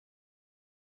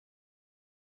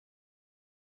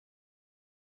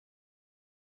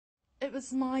it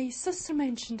was my sister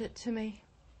mentioned it to me.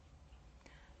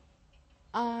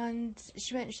 And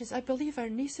she went, she says, I believe our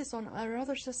niece is on our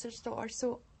other sister's daughter.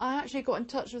 So I actually got in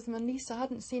touch with my niece. I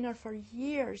hadn't seen her for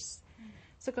years.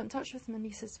 So I got in touch with my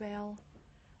niece as well.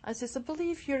 I says, I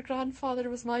believe your grandfather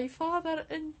was my father.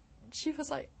 And she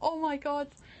was like, oh my God.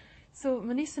 So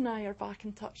my niece and I are back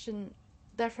in touch, and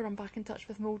therefore I'm back in touch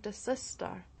with my oldest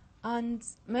sister. And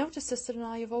my oldest sister and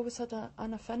I have always had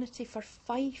an affinity for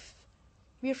Fife.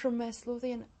 We're from West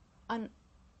Lothian, and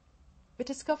we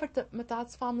discovered that my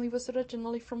dad's family was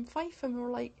originally from Fife, and we were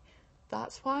like,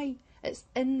 that's why. It's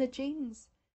in the genes.